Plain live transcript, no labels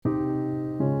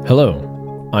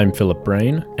Hello, I'm Philip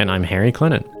Brain, And I'm Harry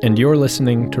Clinton. and you're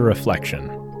listening to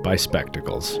Reflection by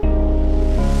Spectacles.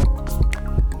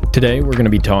 Today we're going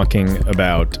to be talking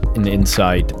about an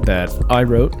insight that I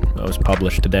wrote, that was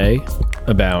published today,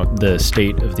 about the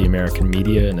state of the American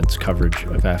media and its coverage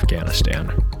of Afghanistan.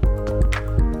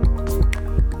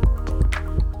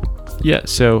 Yeah,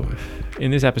 so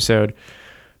in this episode,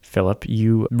 Philip,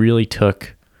 you really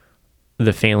took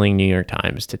the failing New York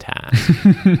Times to task.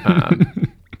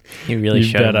 You really You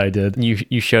showed bet him, I did.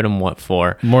 You showed him what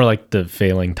for. More like the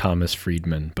failing Thomas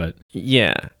Friedman, but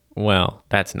Yeah, well,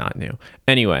 that's not new.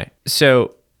 Anyway,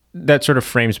 so that sort of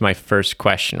frames my first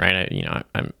question, right?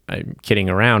 I'm kidding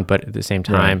around, but at the same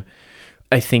time,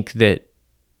 I think that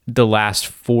the last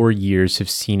 4 years have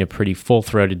seen a pretty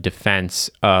full-throated defense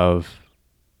of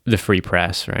the free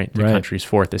press, right? The country's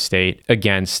fourth estate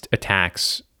against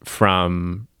attacks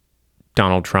from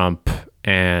Donald Trump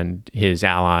and his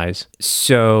allies.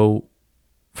 So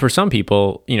for some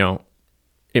people,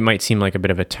 it might seem like a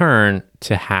bit of a turn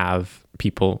to have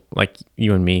people like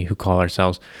you and me who call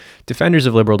ourselves defenders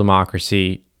of liberal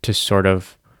democracy to sort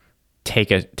of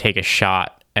take a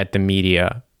shot at the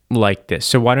media like this.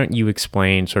 So why don't you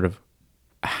explain sort of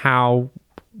how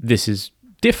this is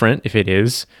different, if it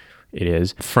is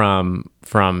from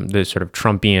the sort of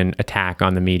Trumpian attack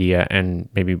on the media, and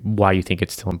maybe why you think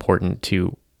it's still important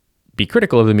to be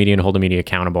critical of the media and hold the media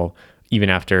accountable,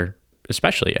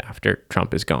 especially after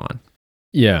Trump is gone.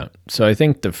 yeah. So I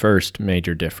think the first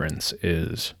major difference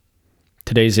is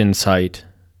today's insight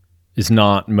is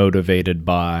not motivated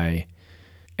by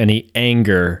any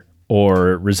anger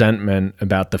or resentment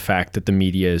about the fact that the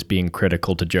media is being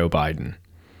critical to Joe Biden,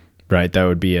 right? That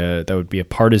would be a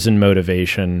partisan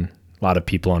motivation. A lot of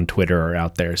people on Twitter are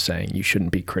out there saying you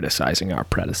shouldn't be criticizing our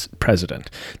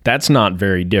president. That's not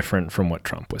very different from what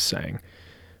Trump was saying,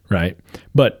 right?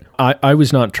 But I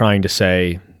was not trying to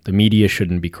say the media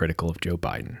shouldn't be critical of Joe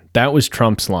Biden. That was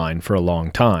Trump's line for a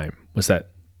long time, was that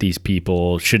these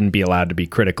people shouldn't be allowed to be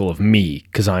critical of me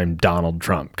because I'm Donald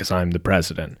Trump, because I'm the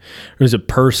president. It was a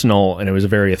personal and it was a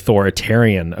very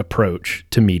authoritarian approach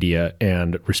to media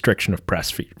and restriction of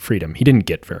press freedom. He didn't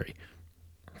get very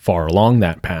far along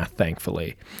that path,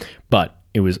 thankfully, but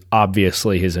it was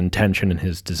obviously his intention and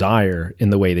his desire in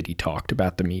the way that he talked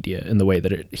about the media, in the way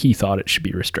that he thought it should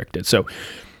be restricted. So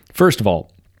first of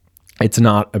all, it's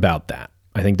not about that.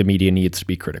 I think the media needs to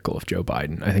be critical of Joe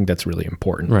Biden. I think that's really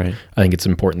important. Right. I think it's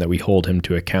important that we hold him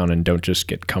to account and don't just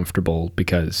get comfortable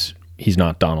because he's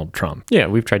not Donald Trump. Yeah,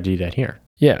 we've tried to do that here.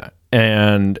 Yeah.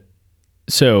 And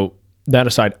so that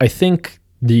aside, I think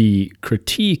the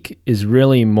critique is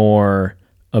really more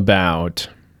about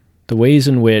the ways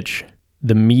in which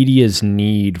the media's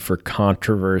need for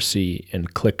controversy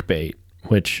and clickbait,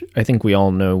 which I think we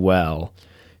all know well,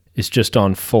 is just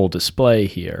on full display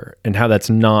here, and how that's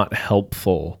not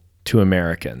helpful to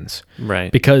Americans.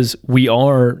 Right. Because we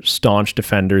are staunch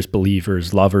defenders,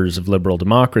 believers, lovers of liberal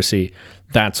democracy.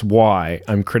 That's why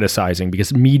I'm criticizing,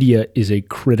 because media is a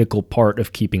critical part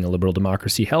of keeping a liberal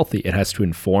democracy healthy. It has to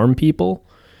inform people.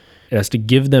 It has to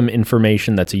give them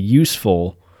information that's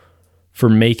useful for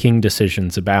making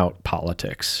decisions about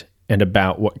politics and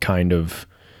about what kind of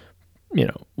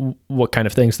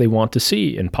things they want to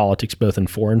see in politics, both in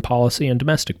foreign policy and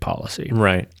domestic policy.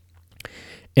 Right.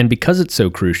 And because it's so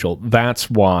crucial, that's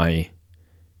why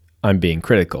I'm being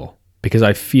critical, because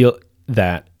I feel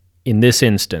that in this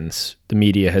instance, the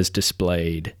media has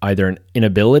displayed either an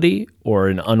inability or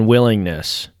an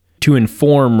unwillingness to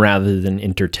inform rather than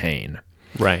entertain.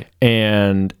 Right.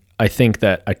 And I think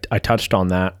that I touched on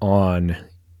that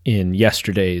in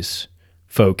yesterday's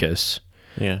focus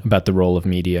about the role of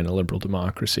media in a liberal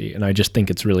democracy. And I just think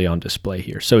it's really on display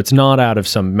here. So it's not out of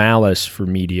some malice for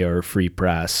media or free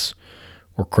press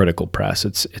or critical press.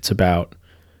 It's about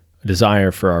a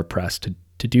desire for our press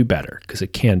to do better, because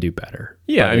it can do better.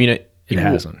 Yeah, I mean, it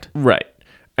hasn't. Right.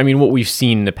 I mean, what we've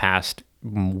seen in the past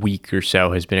week or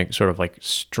so has been a sort of like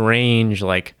strange,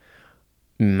 like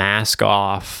mask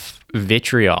off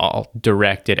vitriol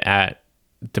directed at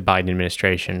the Biden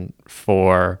administration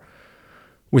for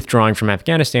withdrawing from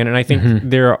Afghanistan. And I think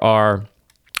there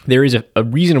is a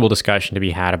reasonable discussion to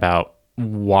be had about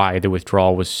why the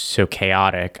withdrawal was so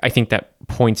chaotic. I think that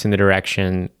points in the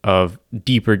direction of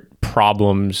deeper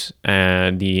problems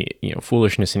and the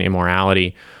foolishness and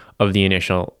immorality of the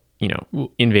initial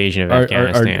invasion of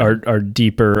Afghanistan. Our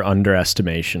deeper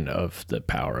underestimation of the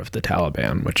power of the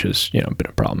Taliban, which has been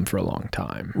a problem for a long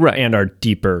time, right? And our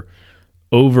deeper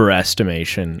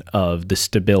overestimation of the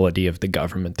stability of the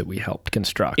government that we helped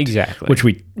construct. Exactly. Which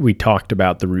we talked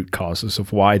about the root causes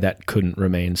of why that couldn't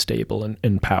remain stable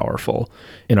and powerful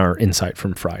in our insight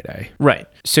from Friday. Right.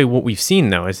 So what we've seen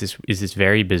though is this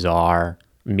very bizarre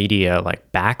media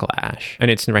like backlash, and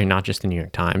it's right, not just the New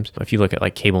York Times. If you look at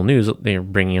like cable news, they're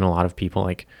bringing in a lot of people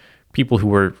who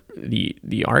were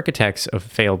the architects of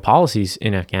failed policies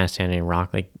in Afghanistan and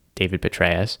Iraq, like David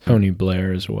Petraeus, Tony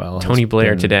Blair as well. Tony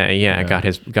Blair today, got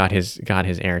his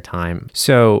airtime.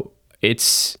 So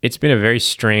it's been a very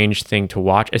strange thing to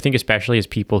watch. I think especially as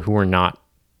people who were not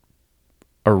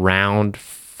around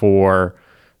for,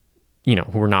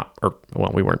 who were not,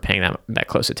 we weren't paying that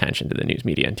close attention to the news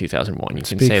media in 2001. You can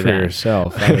Speak say for that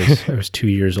yourself. I was 2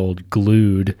 years old,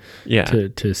 glued to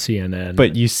CNN.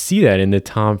 But you see that in the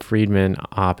Tom Friedman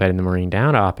op-ed and the Marine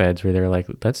Down op-eds where they're like,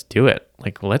 let's do it.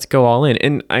 Like, let's go all in.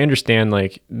 And I understand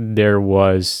like there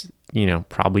was,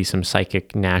 probably some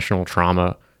psychic national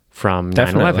trauma from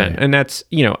 9/11. And that's,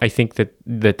 I think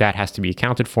that has to be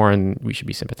accounted for, and we should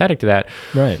be sympathetic to that.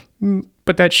 Right.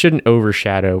 But that shouldn't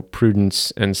overshadow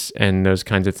prudence and those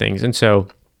kinds of things. And so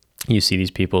you see these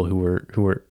people who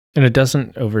were, and it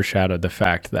doesn't overshadow the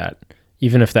fact that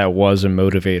even if that was a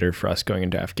motivator for us going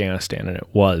into Afghanistan, and it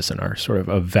was, and our sort of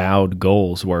avowed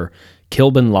goals were kill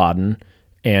bin Laden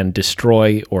and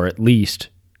destroy or at least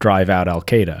drive out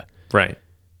Al-Qaeda. Right.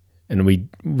 And we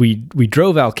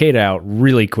drove Al-Qaeda out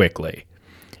really quickly,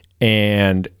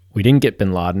 and we didn't get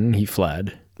bin Laden. He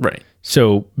fled. Right.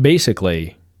 So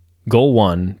basically, goal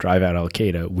 1, drive out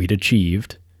Al-Qaeda, we'd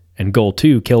achieved. And goal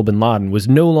 2, kill bin Laden, was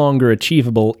no longer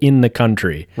achievable in the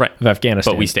country of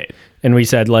Afghanistan. But we stayed. And we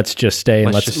said, let's just stay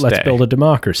and let's build a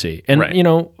democracy. And,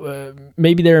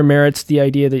 maybe there are merits to the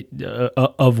idea that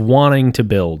of wanting to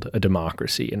build a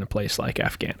democracy in a place like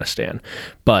Afghanistan.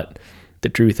 But the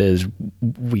truth is,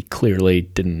 we clearly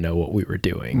didn't know what we were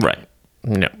doing. Right.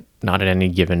 No, not at any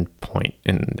given point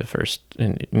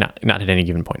not at any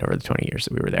given point over the 20 years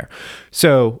that we were there.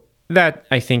 So that,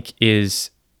 I think,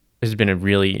 has been a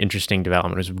really interesting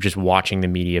development, is just watching the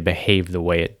media behave the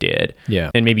way it did. Yeah.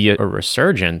 And maybe a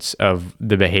resurgence of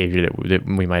the behavior that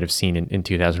we might have seen in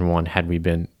 2001 had we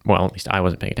been, well, at least I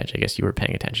wasn't paying attention. I guess you were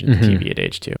paying attention to TV at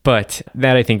age 2. But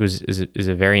that, I think, is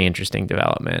a very interesting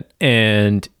development.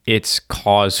 And it's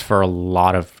cause for a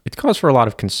lot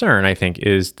of concern, I think,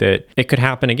 is that it could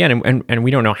happen again. And we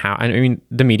don't know how. I mean,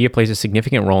 the media plays a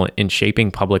significant role in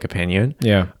shaping public opinion.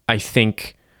 Yeah. I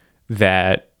think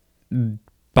that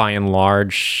by and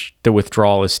large, the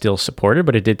withdrawal is still supported,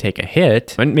 but it did take a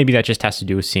hit. And maybe that just has to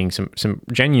do with seeing some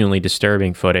genuinely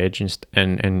disturbing footage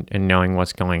and knowing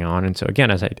what's going on. And so again,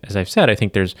 as I've said, I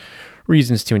think there's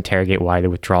reasons to interrogate why the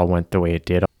withdrawal went the way it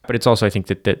did. But it's also, I think,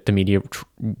 that the media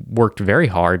worked very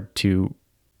hard to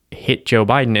hit Joe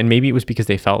Biden. And maybe it was because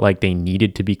they felt like they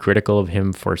needed to be critical of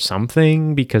him for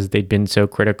something because they'd been so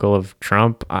critical of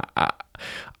Trump. I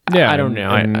don't know.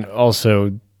 And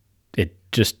also,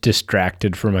 just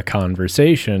distracted from a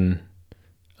conversation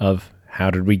of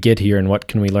how did we get here and what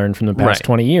can we learn from the past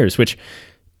 20 years, which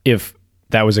if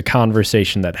that was a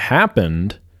conversation that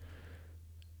happened,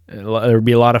 there'd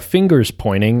be a lot of fingers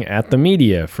pointing at the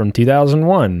media from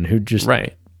 2001 who just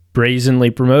brazenly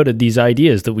promoted these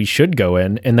ideas that we should go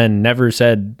in and then never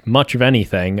said much of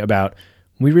anything about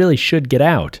we really should get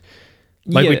out.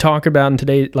 Like I talked about in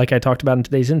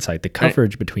today's Insight, the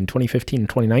coverage between 2015 and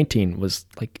 2019 was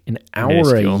like an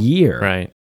hour a year.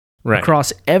 Right.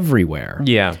 Across everywhere.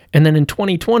 Yeah. And then in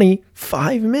 2020,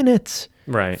 5 minutes.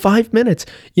 Right. 5 minutes.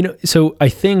 So I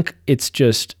think it's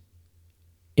just,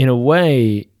 in a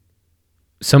way,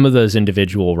 some of those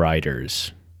individual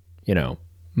writers,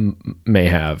 may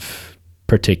have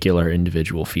particular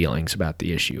individual feelings about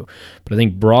the issue. But I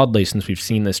think broadly, since we've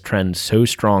seen this trend so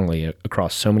strongly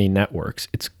across so many networks,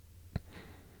 it's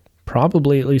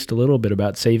probably at least a little bit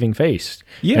about saving face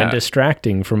and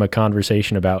distracting from a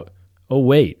conversation about, oh,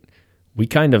 wait, we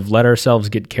kind of let ourselves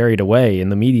get carried away and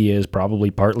the media is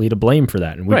probably partly to blame for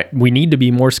that. And we need to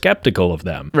be more skeptical of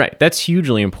them. Right. That's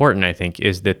hugely important, I think,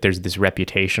 is that there's this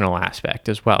reputational aspect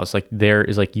as well. It's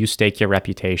like you stake your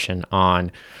reputation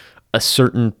on a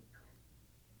certain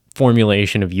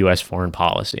formulation of U.S. foreign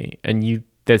policy, and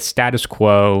the status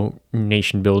quo,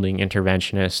 nation building,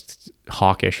 interventionist,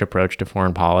 hawkish approach to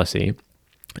foreign policy,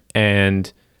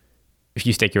 and if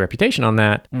you stake your reputation on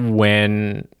that,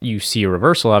 when you see a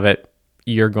reversal of it,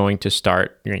 you're going to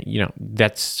start,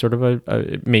 that's sort of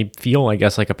it may feel, I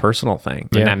guess, like a personal thing,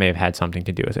 and that may have had something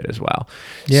to do with it as well.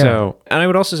 Yeah. So, and I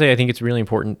would also say, I think it's really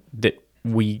important that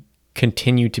we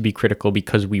continue to be critical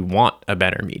because we want a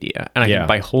better media. And I think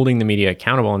by holding the media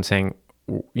accountable and saying,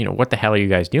 what the hell are you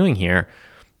guys doing here?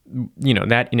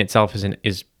 that in itself is an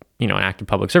act of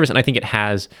public service. And I think it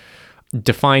has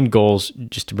defined goals,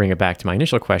 just to bring it back to my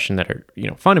initial question, that are,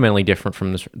 fundamentally different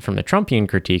from the Trumpian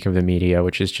critique of the media,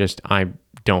 which is just, I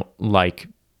don't like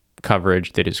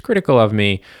coverage that is critical of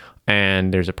me.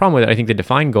 And there's a problem with it. I think the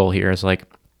defined goal here is like,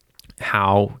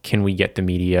 how can we get the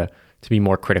media to be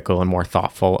more critical and more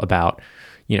thoughtful about,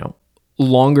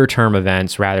 longer term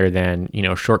events rather than,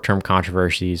 short term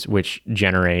controversies, which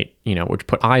generate, which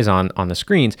put eyes on the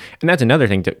screens. And that's another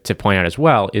thing to point out as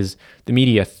well, is the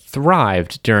media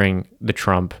thrived during the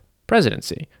Trump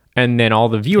presidency. And then all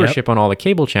the viewership on all the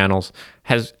cable channels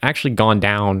has actually gone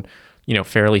down,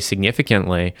 fairly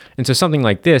significantly. And so something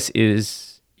like this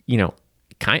is, not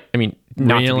to be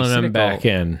reeling cynical, them back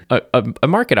in, a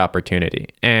market opportunity.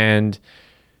 And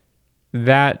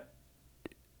that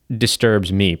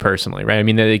disturbs me personally, right? I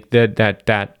mean,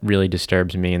 that really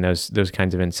disturbs me, and those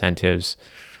kinds of incentives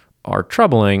are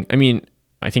troubling. I mean,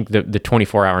 I think the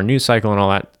 24-hour news cycle and all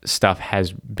that stuff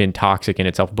has been toxic in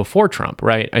itself before Trump,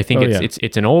 right? I think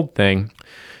it's an old thing,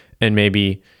 and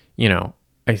maybe,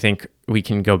 I think we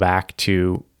can go back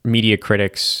to media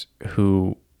critics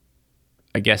who,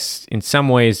 I guess, in some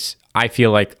ways, I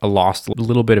feel like lost a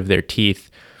little bit of their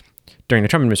teeth during the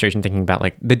Trump administration, thinking about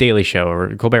like The Daily Show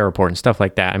or Colbert Report and stuff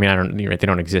like that. I mean, they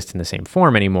don't exist in the same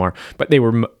form anymore, but they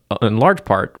were, in large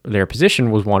part, their position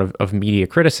was one of media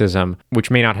criticism, which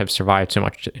may not have survived so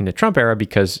much in the Trump era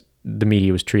because the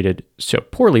media was treated so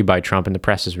poorly by Trump, and the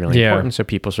press is really important. So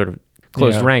people sort of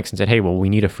closed ranks and said, hey, well, we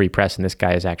need a free press, and this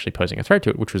guy is actually posing a threat to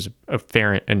it, which was a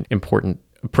fair and important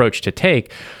approach to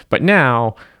take. But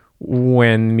now,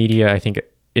 when media, I think,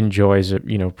 enjoys,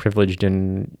 privileged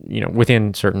and,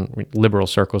 within certain liberal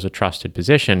circles, a trusted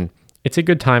position, it's a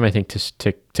good time, I think,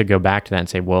 to go back to that and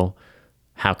say, well,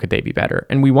 how could they be better?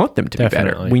 And we want them to be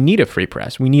better. We need a free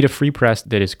press. We need a free press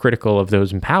that is critical of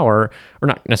those in power, or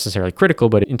not necessarily critical,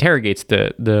 but it interrogates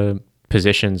the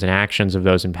positions and actions of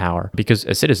those in power, because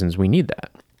as citizens, we need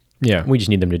that. Yeah. We just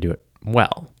need them to do it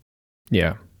well.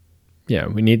 Yeah. Yeah.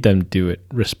 We need them to do it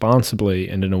responsibly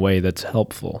and in a way that's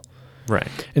helpful. Right.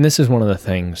 And this is one of the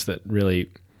things that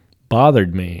really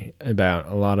bothered me about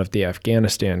a lot of the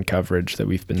Afghanistan coverage that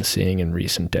we've been seeing in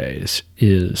recent days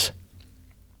is,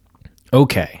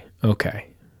 okay,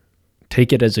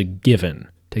 take it as a given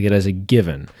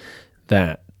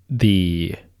that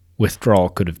the withdrawal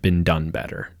could have been done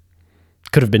better,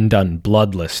 could have been done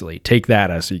bloodlessly. Take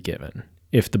that as a given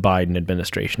if the Biden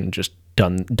administration had just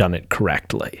done it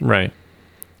correctly. Right.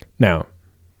 Now,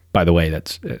 by the way,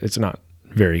 it's not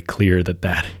very clear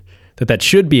that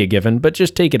should be a given, but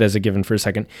just take it as a given for a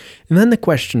second. And then the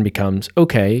question becomes,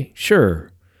 okay,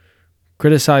 sure,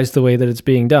 criticize the way that it's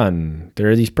being done. There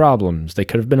are these problems. They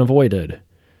could have been avoided.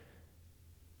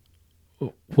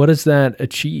 What does that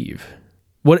achieve?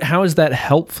 How is that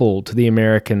helpful to the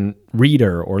American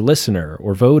reader or listener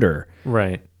or voter?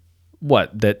 Right.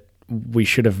 What, that we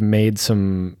should have made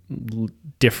some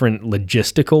different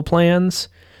logistical plans?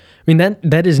 I mean,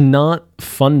 that is not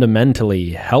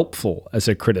fundamentally helpful as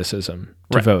a criticism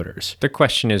to voters. The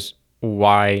question is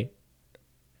why.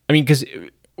 I mean, because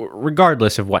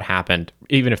regardless of what happened,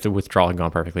 even if the withdrawal had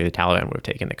gone perfectly, the Taliban would have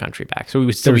taken the country back. So we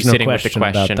would still be sitting with the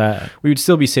question. We would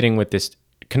still be sitting with this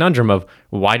conundrum of,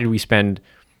 why did we spend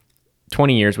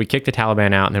 20 years? We kicked the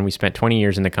Taliban out, and then we spent 20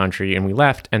 years in the country, and we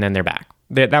left, and then they're back.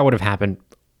 That would have happened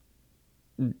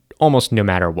almost no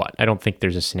matter what. I don't think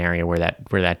there's a scenario where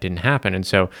that didn't happen. And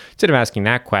so instead of asking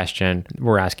that question,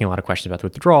 we're asking a lot of questions about the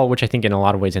withdrawal, which I think in a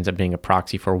lot of ways ends up being a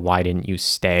proxy for why didn't you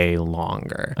stay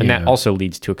longer? And that also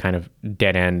leads to a kind of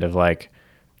dead end of like,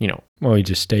 well, you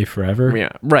just stay forever.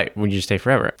 Yeah, right. Would you just stay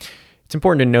forever? It's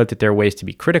important to note that there are ways to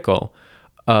be critical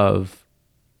of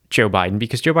Joe Biden,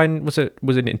 because Joe Biden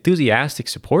was an enthusiastic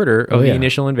supporter of the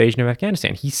initial invasion of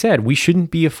Afghanistan. He said we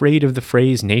shouldn't be afraid of the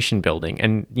phrase nation building.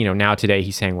 And, now today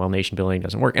he's saying, well, nation building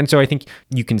doesn't work. And so I think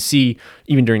you can see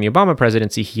even during the Obama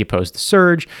presidency, he opposed the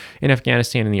surge in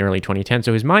Afghanistan in the early 2010s.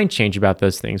 So his mind changed about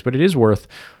those things, but it is worth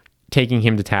taking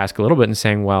him to task a little bit and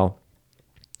saying, well,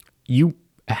 you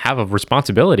have a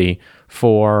responsibility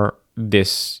for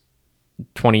this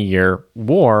 20-year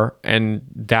war, and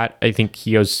that, I think,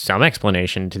 he owes some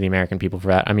explanation to the American people for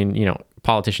that. I mean,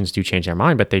 politicians do change their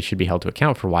mind, but they should be held to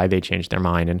account for why they changed their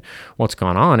mind and what's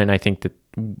gone on. And I think that,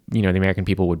 the American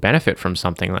people would benefit from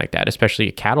something like that, especially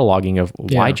a cataloging of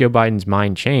why Joe Biden's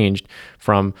mind changed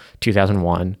from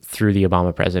 2001 through the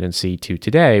Obama presidency to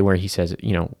today, where he says,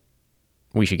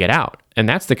 we should get out. And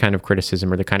that's the kind of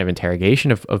criticism or the kind of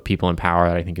interrogation of people in power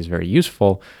that I think is very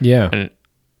useful. Yeah. And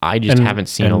I just haven't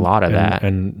seen a lot of that.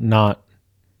 And not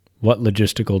what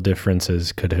logistical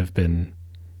differences could have been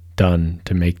done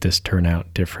to make this turn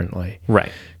out differently.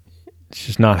 Right. it's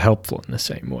just not helpful in the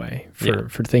same way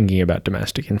for thinking about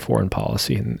domestic and foreign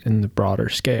policy in the broader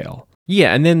scale.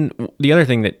 Yeah, and then the other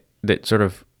thing that sort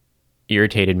of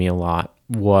irritated me a lot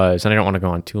was, and I don't want to go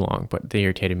on too long, but that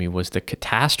irritated me was the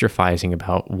catastrophizing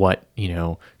about what,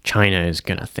 China is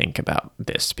going to think about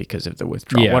this because of the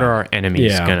withdrawal. Yeah. What are our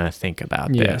enemies going to think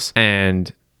about this?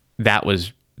 And that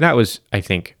was, I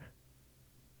think,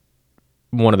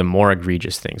 one of the more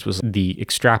egregious things was the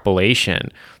extrapolation,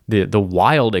 the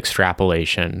wild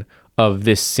extrapolation of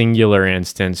this singular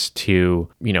instance to,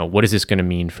 what is this going to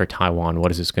mean for Taiwan?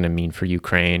 What is this going to mean for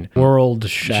Ukraine?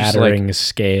 World-shattering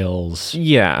scales.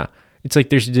 Yeah. It's like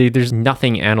there's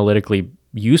nothing analytically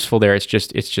useful there. It's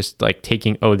just like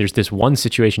taking, there's this one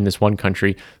situation, this one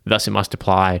country, thus it must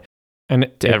apply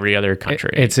to every other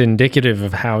country. It's indicative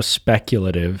of how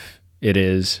speculative it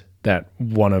is that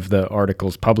one of the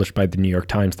articles published by the New York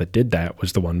Times that did that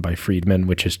was the one by Friedman,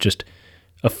 which is just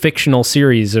a fictional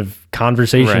series of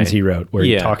conversations he wrote where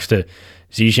he talks to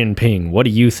Xi Jinping. What do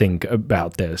you think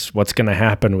about this? What's going to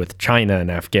happen with China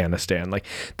and Afghanistan? Like,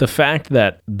 the fact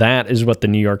that that is what the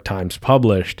New York Times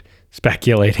published,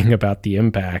 speculating about the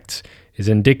impacts, is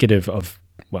indicative of,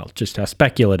 just how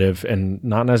speculative and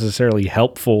not necessarily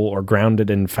helpful or grounded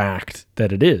in fact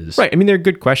that it is. Right. I mean, there are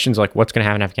good questions like what's going to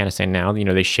happen in Afghanistan now.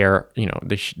 They share,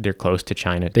 they're close to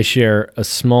China. They share a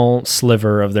small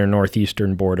sliver of their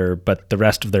northeastern border, but the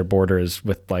rest of their border is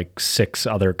with like 6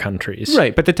 other countries.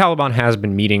 Right. But the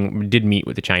Taliban did meet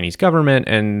with the Chinese government,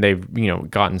 and they've,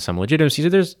 gotten some legitimacy. So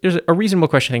there's a reasonable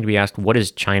question I think to be asked. What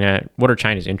are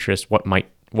China's interests? What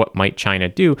might China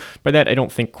do? But that I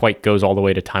don't think quite goes all the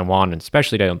way to Taiwan, and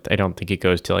especially I don't think it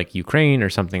goes to like Ukraine or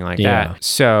something like that.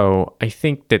 So I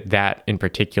think that in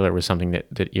particular was something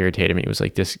that irritated me. It was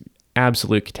like this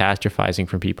absolute catastrophizing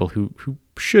from people who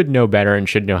should know better and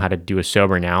should know how to do a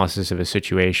sober analysis of a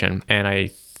situation. And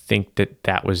I think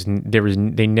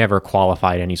they never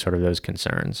qualified any sort of those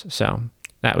concerns. So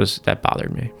that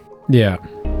bothered me. Yeah.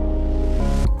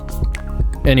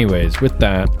 Anyways, with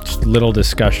that, just a little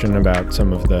discussion about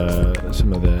some of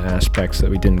the aspects that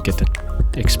we didn't get to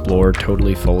explore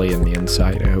totally fully in the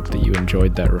insight. I hope that you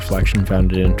enjoyed that reflection,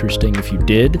 found it interesting. If you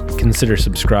did, consider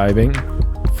subscribing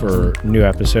for new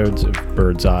episodes of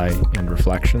Bird's Eye and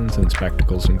Reflections and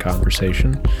Spectacles and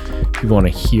Conversation. If you want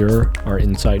to hear our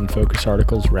Insight and Focus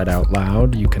articles read out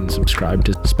loud, you can subscribe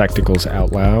to Spectacles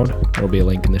Out Loud. There'll be a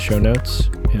link in the show notes.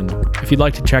 And if you'd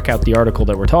like to check out the article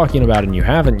that we're talking about and you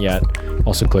haven't yet,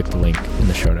 also click the link in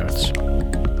the show notes.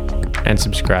 And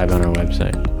subscribe on our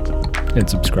website.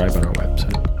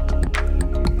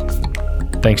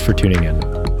 Thanks for tuning in.